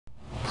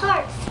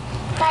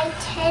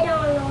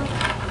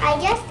I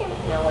just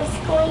didn't know what's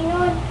going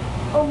on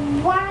or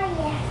why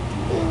it has to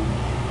be.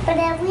 But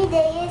every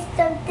day is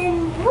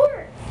something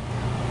worse.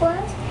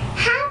 What's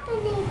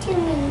happening to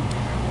me?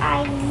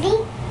 I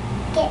think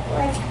it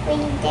was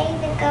 3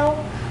 days ago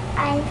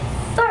I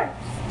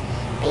first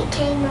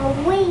became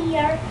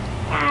aware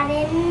that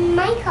in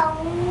my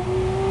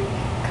home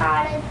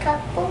caught a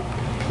couple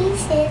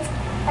pieces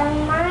of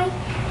my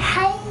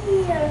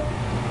hair.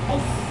 I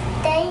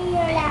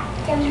stared at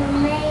them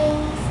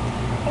amazed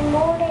and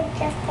more than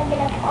just a bit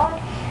apart.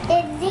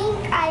 They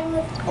think I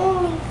was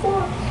only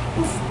 4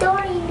 and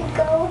starting to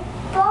go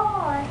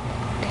bald.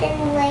 Then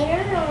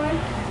later on,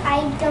 I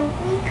don't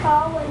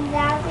recall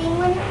exactly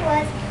when it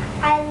was,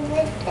 I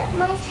lifted up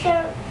my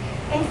shirt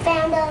and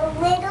found a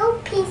little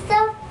piece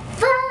of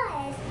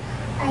fuzz.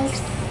 I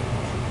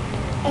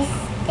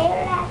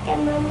stared at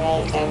them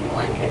amazed and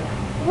wondered,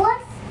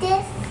 what's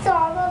this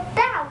all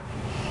about?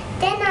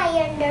 Then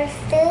I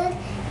understood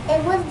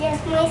it was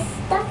just my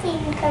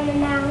stuffing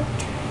coming out.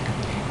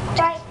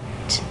 Right.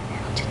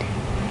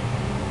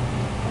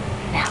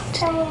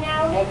 So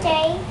now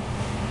today,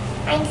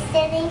 I'm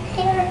sitting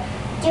here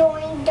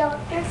doing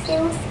Dr.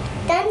 Seuss.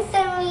 Then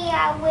suddenly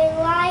I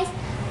realized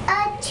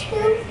a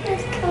tooth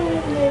was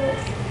coming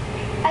loose.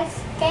 I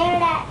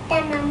stared at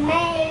them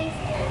amazed.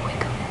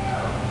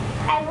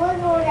 I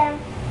wiggled them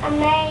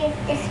amazed,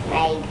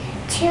 dismayed,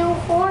 too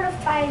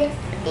horrified to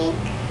speak.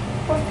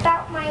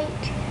 Without my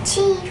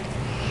teeth,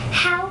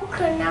 how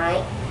can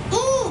I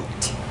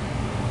eat?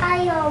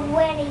 I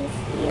already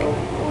feel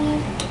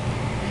weak.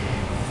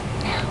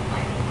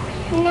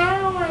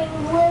 Now I'm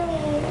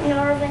really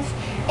nervous,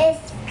 as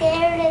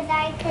scared as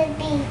I could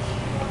be.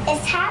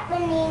 It's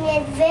happening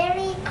is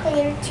very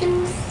clear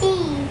to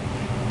see.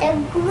 The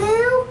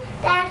glue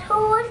that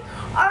holds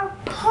our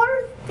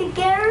parts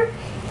together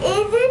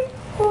isn't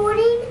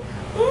holding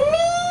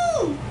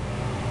me.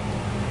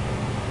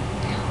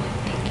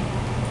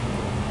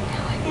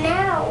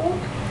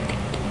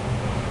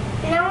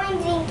 Now I'm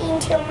thinking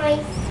to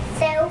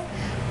myself,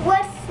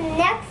 what's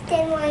next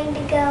in line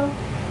to go?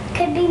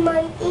 Could be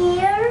my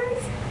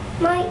ears,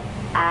 my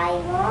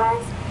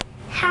eyebrows.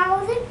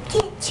 How's it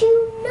get to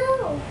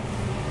know?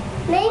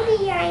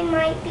 Maybe I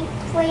might be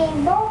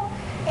playing ball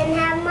and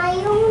have my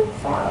own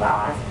fall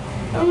off.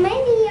 Or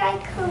maybe I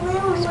could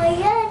lose my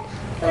head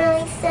when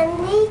I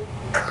suddenly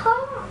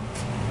cough.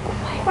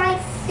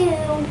 Quite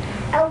soon,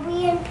 I'll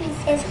be in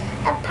pieces,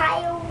 a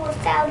pile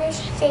without a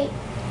shape.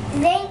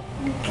 Thank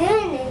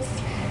goodness,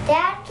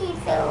 Dad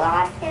keeps a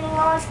lots and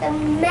lots of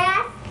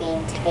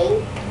masking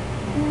tape.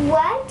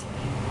 What?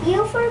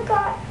 You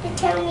forgot to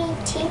tell me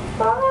teeth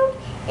fall out?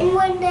 And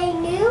when they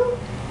new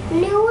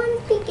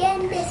ones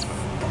began to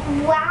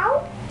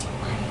sprout?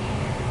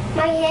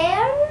 My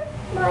hair,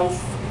 my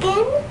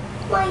skin,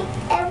 my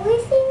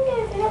everything,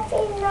 there's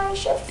nothing I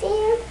should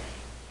fear.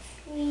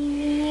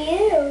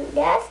 Phew,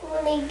 that's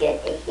really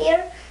good to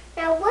hear.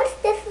 Now what's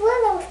this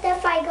little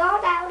stuff I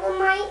got out of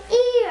my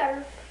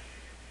ear?